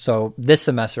 So this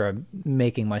semester I'm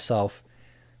making myself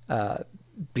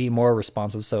be more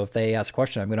responsive. So if they ask a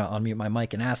question, I'm going to unmute my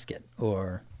mic and ask it,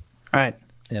 or right.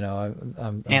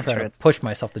 I'm trying to push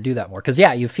myself to do that more, because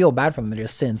you feel bad for them to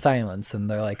just sit in silence and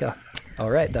they're like, oh, all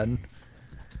right then.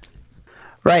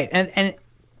 Right. And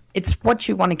it's what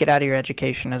you want to get out of your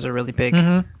education is a really big,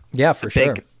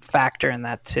 big factor in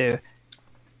that too.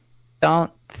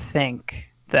 Don't think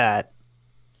that,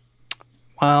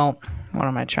 well, what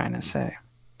am I trying to say?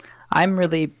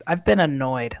 I've been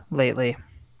annoyed lately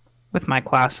with my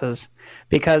classes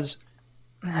because,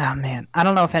 I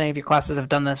don't know if any of your classes have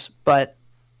done this, but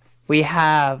we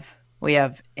have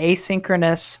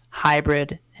asynchronous,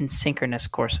 hybrid, and synchronous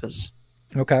courses.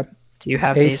 Okay. Do you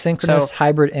have asynchronous,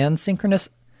 hybrid, and synchronous?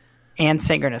 And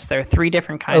synchronous. There are 3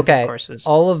 different kinds of courses.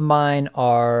 All of mine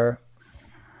are.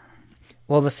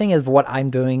 Well, the thing is, what I'm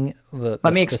doing.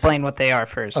 Let me explain what they are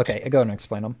first. Okay, go and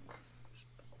explain them.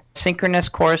 Synchronous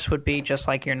course would be just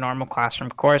like your normal classroom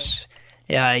course.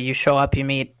 You show up, you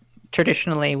meet.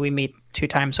 Traditionally, we meet 2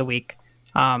 times a week.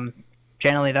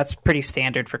 Generally, that's pretty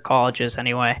standard for colleges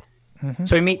anyway. Mm-hmm.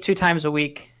 So we meet 2 times a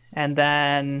week, and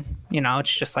then,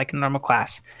 it's just like a normal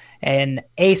class. An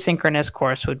asynchronous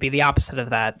course would be the opposite of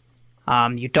that.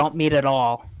 You don't meet at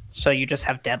all, so you just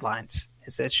have deadlines.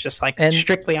 It's just like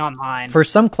strictly online. For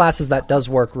some classes, that does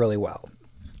work really well.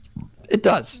 It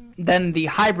does. Then the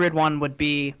hybrid one would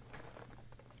be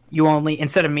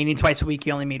instead of meeting twice a week,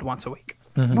 you only meet once a week.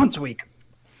 Mm-hmm. Once a week.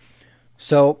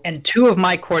 So, and 2 of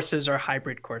my courses are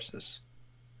hybrid courses.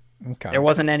 Okay. There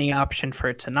wasn't any option for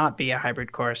it to not be a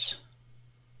hybrid course.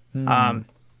 Hmm.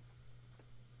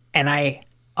 And I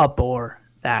abhor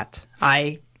that.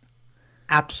 I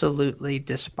absolutely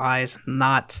despise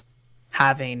not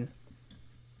having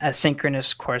a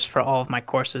synchronous course for all of my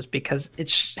courses because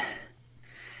it's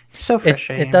so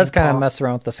frustrating. It does kind of Paul. mess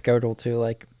around with the schedule too.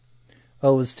 Like,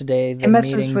 oh, is today the It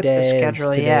messes meeting with the day? Is schedule,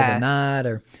 today the yeah. not?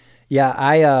 Or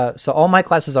yeah, so all my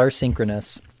classes are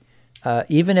synchronous.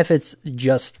 Even if it's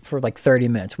just for like 30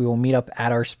 minutes, we will meet up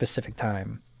at our specific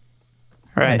time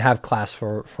Right. and have class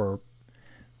for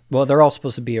well, they're all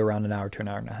supposed to be around an hour to an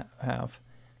hour and a half.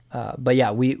 But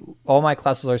yeah, all my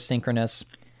classes are synchronous.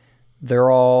 They're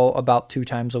all about 2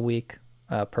 times a week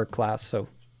per class. So,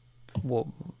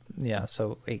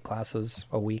 so 8 classes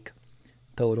a week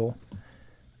total.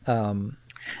 And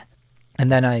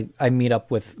then I meet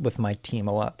up with my team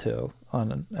a lot too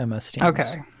on MS Teams.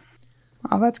 Okay.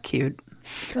 Oh, that's cute.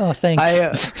 Oh, thanks.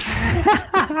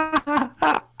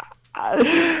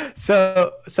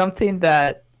 So something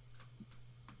that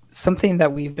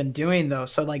we've been doing though,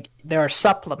 so like there are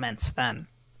supplements then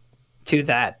to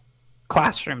that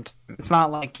classroom. It's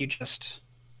not like you just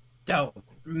don't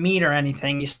meet or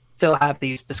anything. You still have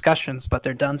these discussions, but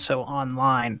they're done so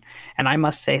online. And I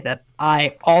must say that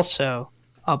I also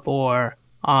abhor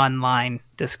online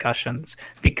discussions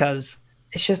because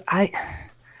it's just I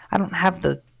don't have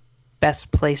the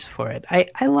best place for it.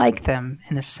 I like them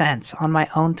in a sense on my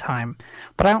own time,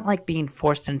 but I don't like being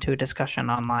forced into a discussion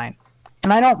online.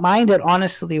 And I don't mind it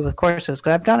honestly with courses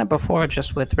because I've done it before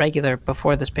just with regular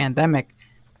before this pandemic.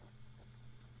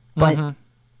 But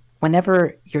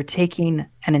whenever you're taking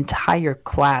an entire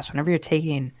class, whenever you're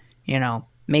taking,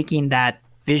 making that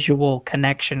visual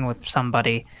connection with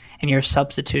somebody and you're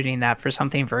substituting that for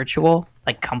something virtual,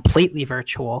 like completely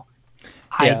virtual,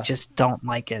 Yeah. I just don't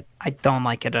like it. I don't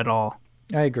like it at all.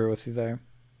 I agree with you there.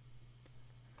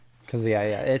 Because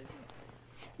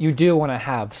you do want to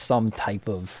have some type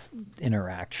of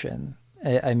interaction.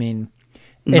 I mean,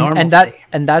 and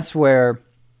that's where,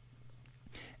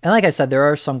 and like I said, there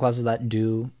are some classes that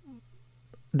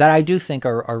I do think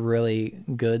are really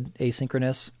good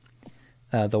asynchronous.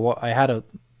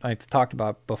 I've talked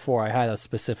about before. I had a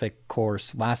specific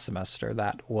course last semester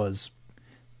that was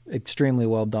extremely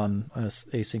well done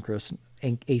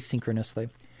asynchronously.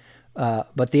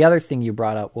 But the other thing you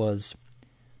brought up was,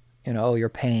 you're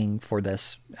paying for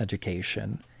this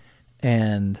education,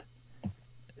 and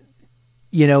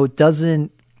it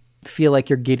doesn't feel like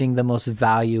you're getting the most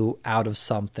value out of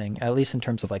something, at least in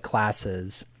terms of like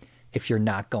classes, if you're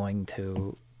not going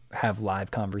to have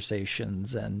live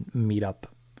conversations and meet up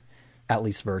at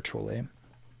least virtually.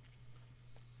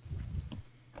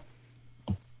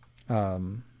 But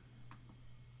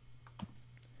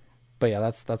yeah,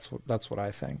 that's what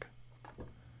I think.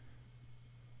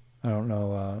 I don't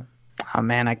know. Oh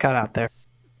man, I cut out there.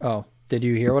 Oh, did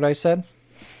you hear what I said?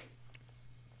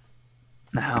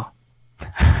 No.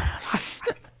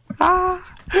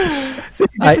 See,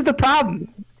 this is the problem.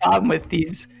 The problem with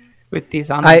these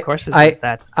online courses is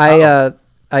that I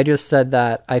just said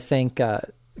that I think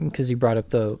because you brought up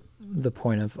the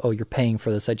point of you're paying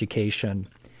for this education,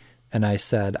 and I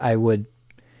said I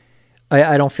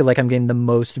don't feel like I'm getting the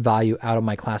most value out of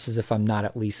my classes if I'm not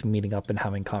at least meeting up and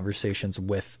having conversations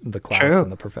with the class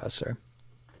and the professor.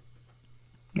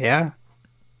 Yeah.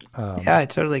 Yeah, I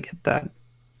totally get that.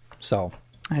 So.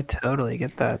 I totally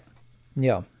get that.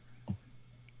 Yeah.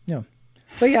 Yeah.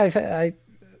 But yeah,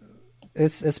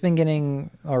 it's been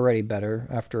getting already better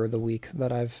after the week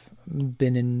that I've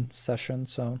been in session.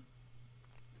 So.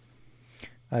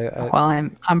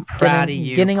 I'm proud of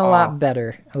you. Getting Paul. a lot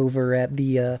better over at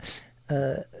the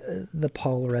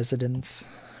Paul residence.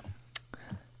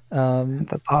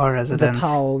 The Paul residence. The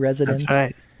Paul residence. That's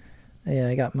right. Yeah,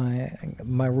 I got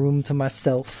my room to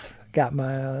myself. Got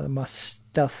my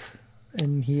stuff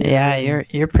in here. Yeah,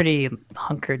 you're pretty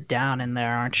hunkered down in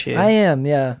there, aren't you? I am.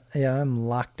 Yeah, I'm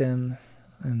locked in,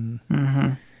 and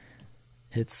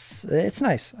it's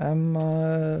nice. I'm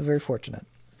very fortunate.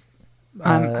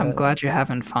 I'm glad you're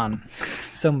having fun.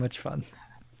 So much fun.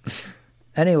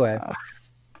 Anyway,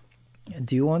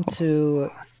 do you want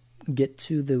to get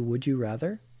to the Would You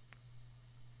Rather?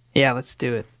 Yeah, let's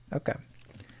do it. Okay.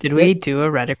 Did we do a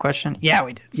Reddit question? Yeah,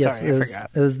 we did. Yes, Sorry, I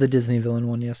forgot. It was the Disney villain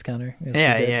one. Yes, Connor. Yes,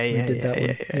 Yeah. We did that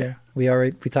one. Yeah. We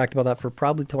talked about that for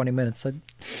probably 20 minutes. Took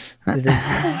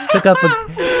up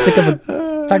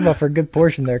talked about for a good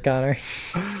portion there, Connor.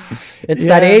 It's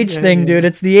that age thing, dude.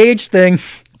 It's the age thing.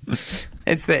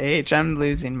 It's the age. I'm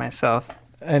losing myself.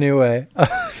 Anyway.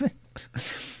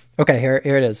 Okay, here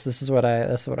it is. This is what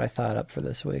I thought up for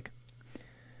this week.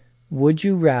 Would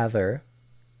you rather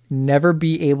never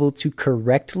be able to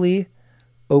correctly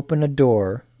open a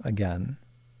door again.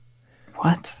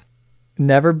 What?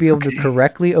 Never be able to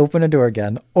correctly open a door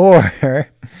again, or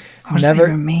What does that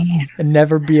even mean?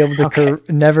 never be able to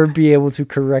never be able to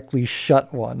correctly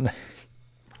shut one.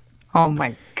 Oh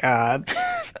my god.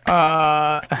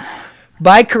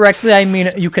 By correctly, I mean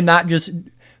you cannot just.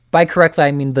 By correctly,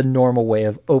 I mean the normal way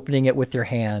of opening it with your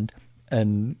hand,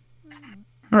 and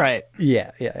Right.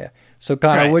 yeah. So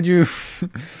Connor, Right. would you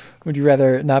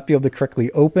rather not be able to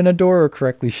correctly open a door or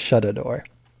correctly shut a door?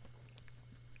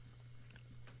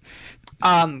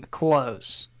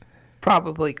 Close.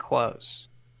 Probably close.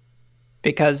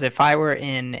 Because if I were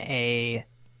in a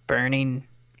burning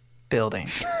building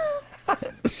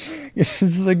This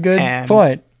is a good And-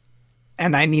 point.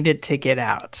 and I needed to get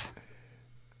out,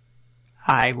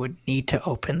 I would need to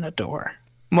open the door.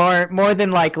 More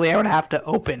than likely, I would have to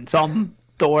open some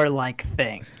door-like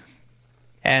thing.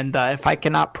 And if I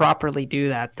cannot properly do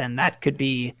that, then that could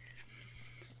be,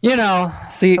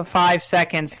 See, the 5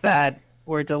 seconds that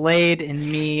were delayed in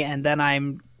me, and then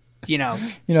I'm, try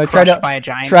crushed to by a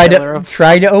giant try pillar to of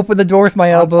try to open the door with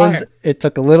my elbows. fire. It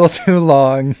took a little too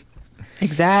long.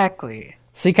 Exactly.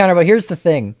 See, Connor, but here's the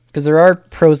thing, because there are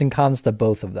pros and cons to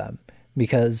both of them.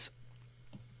 Because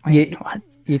Wait, what?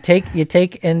 you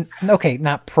take and okay,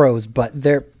 not pros, but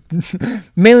there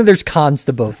mainly there's cons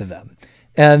to both of them,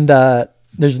 and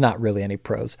there's not really any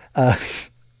pros.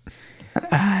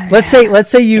 Let's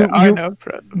say you No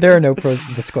pros. there are no pros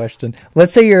to this question.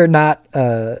 Let's say you're not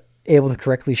able to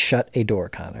correctly shut a door,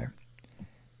 Connor.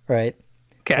 Right?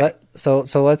 Okay. So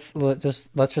let's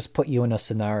just put you in a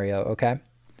scenario, okay?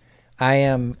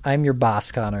 I'm your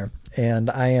boss, Connor, and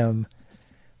I am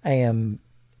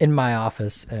in my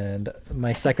office, and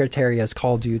my secretary has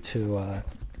called you to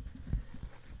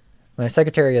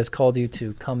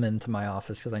come into my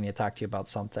office because I need to talk to you about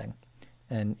something.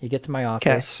 And you get to my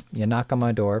office, you knock on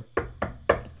my door.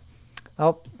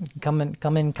 Oh, come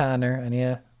in, Connor. I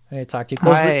need to talk to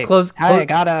you. Close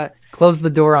the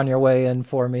door on your way in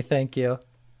for me. Thank you.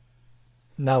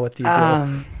 Now what do you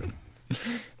do?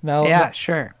 No. Yeah,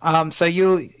 sure. So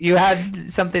you had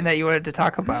something that you wanted to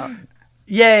talk about.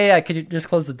 Yeah. Could you just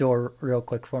close the door real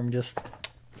quick for me? Just.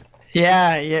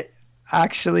 Yeah.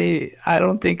 Actually, I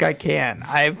don't think I can.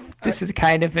 This is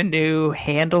kind of a new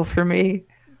handle for me.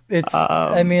 It's.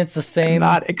 I mean, it's the same. I'm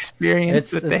not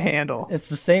experienced with the handle. It's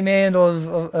the same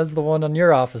handle as the one on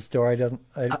your office door. Do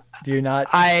you not?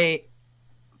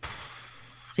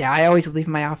 Yeah, I always leave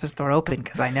my office door open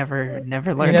because I never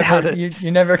learned how to.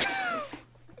 You never.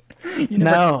 You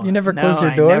never close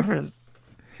your door.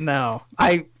 No,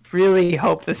 I really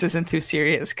hope this isn't too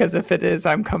serious because if it is,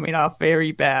 I'm coming off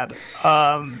very bad.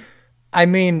 I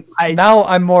mean,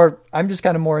 I'm just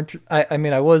kind of more. I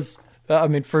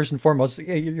mean, first and foremost,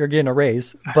 you're getting a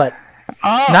raise, but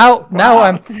now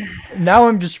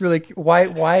I'm just really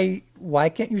why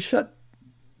can't you shut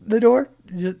the door?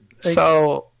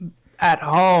 So at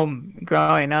home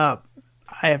growing up,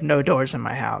 I have no doors in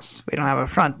my house. We don't have a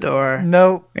front door.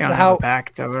 No, we don't have a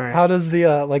back door. How does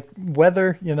the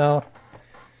weather?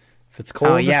 If it's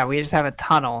cold. Oh yeah, we just have a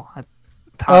tunnel.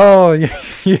 Oh,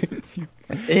 you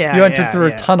enter through a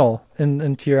yeah. tunnel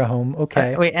into your home.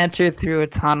 Okay. We enter through a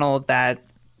tunnel that,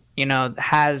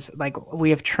 has we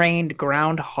have trained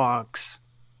groundhogs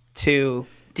to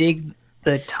dig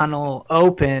the tunnel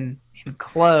open and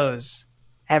close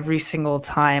every single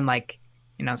time.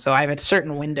 So I have a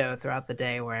certain window throughout the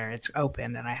day where it's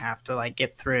open and I have to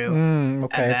get through.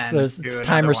 Okay, it's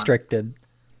time restricted.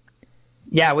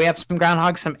 Yeah, we have some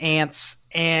groundhogs, some ants,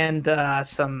 and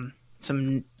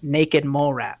some naked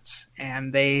mole rats,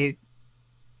 and they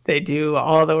do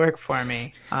all the work for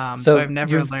me. So I've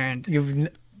never learned.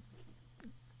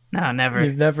 No, never.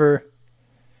 You've never.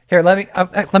 Here, let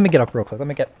me get up real quick. Let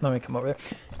me come over there.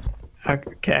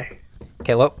 Okay.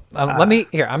 Okay. Well, let me.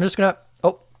 Here, I'm just gonna.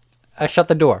 Oh, I shut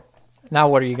the door. Now,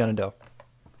 what are you gonna do?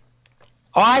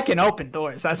 Oh, I can open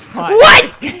doors. That's fine.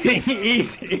 What?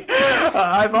 Easy.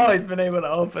 I've always been able to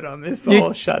open them. It's the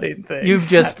whole shutting thing. You've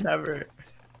just never.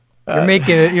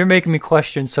 You're making me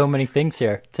question so many things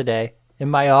here today in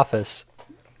my office.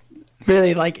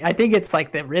 Really, I think it's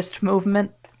the wrist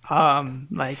movement.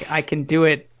 I can do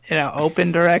it in an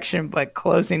open direction, but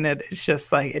closing it is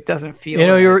just it doesn't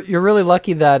feel. You're really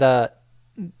lucky that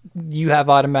you have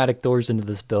automatic doors into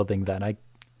this building. Then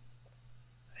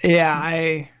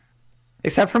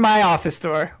except for my office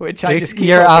door, which I just keep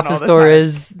your open office all the door time.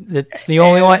 it's the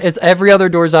only one. It's every other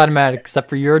door is automatic except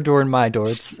for your door and my door.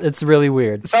 It's really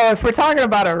weird. So if we're talking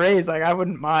about a raise, I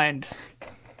wouldn't mind.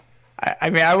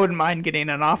 I wouldn't mind getting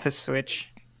an office switch.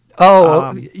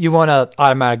 Oh, you want an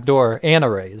automatic door and a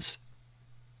raise?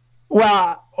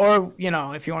 Well, or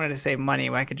if you wanted to save money,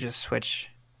 I could just switch.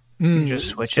 Just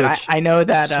switch it. Switch, I know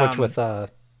that. switch with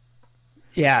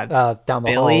Yeah, down the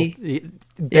Billy. hall.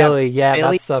 Billy, yeah,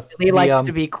 Billy, that's the Billy likes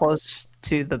to be close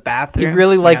to the he bathroom.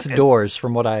 really likes 'cause, doors,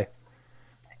 from what I.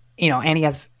 and he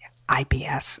has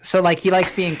IBS, so like he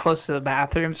likes being close to the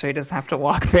bathroom, so he doesn't have to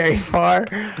walk very far.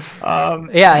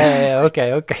 Yeah.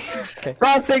 Okay. So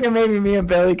I was thinking maybe me and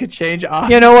Billy could change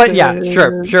offices. You know what? Yeah,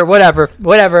 sure. Whatever.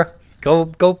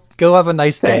 Go have a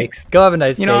nice day. Thanks. Go have a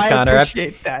nice day, I Connor.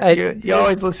 appreciate that. You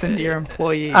always listen to your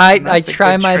employees. I and that's a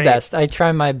try good my trait. best. I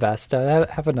try my best.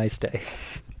 Have a nice day.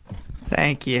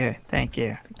 Thank you.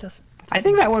 I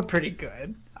think that went pretty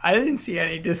good. I didn't see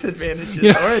any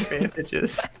disadvantages or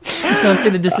advantages. You don't see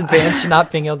the disadvantage to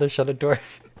not being able to shut a door.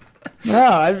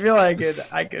 No, I feel like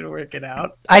I could work it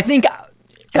out. I think,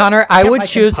 Connor, I would My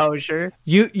choose composure.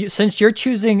 you since you're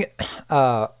choosing.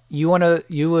 You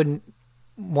would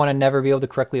want to never be able to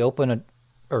correctly open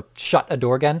or shut a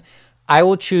door again. I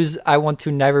will choose. I want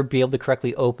to never be able to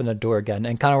correctly open a door again.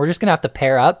 And Connor, we're just gonna have to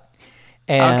pair up.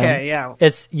 And Okay, yeah.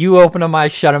 It's you open them, I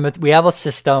shut them. We have a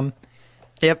system.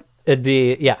 Yep. It'd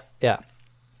be yeah.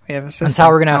 We have a system. That's how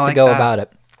we're gonna have I to like go that. about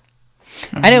it.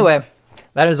 Anyway,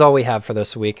 that is all we have for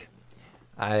this week.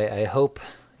 I hope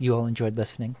you all enjoyed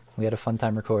listening. We had a fun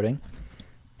time recording,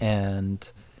 and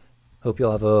hope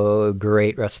you'll have a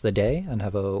great rest of the day and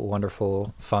have a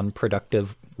wonderful, fun,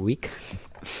 productive week.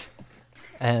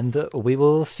 And we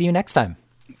will see you next time.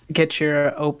 Get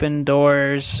your open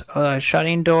doors,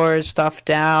 shutting doors stuff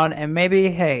down, and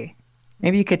maybe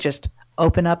you could just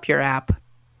open up your app.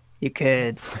 You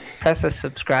could press a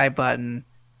subscribe button,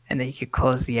 and then you could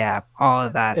close the app. All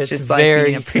of that. It's just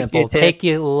very being simple. appreciative. Take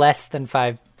you less than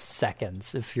 5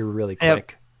 seconds if you're really Yep.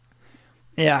 quick.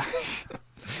 Yeah.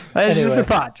 That's just a Anyway.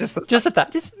 thought. Just a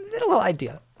thought. Just a little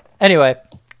idea. Anyway,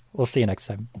 we'll see you next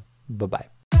time. Bye-bye.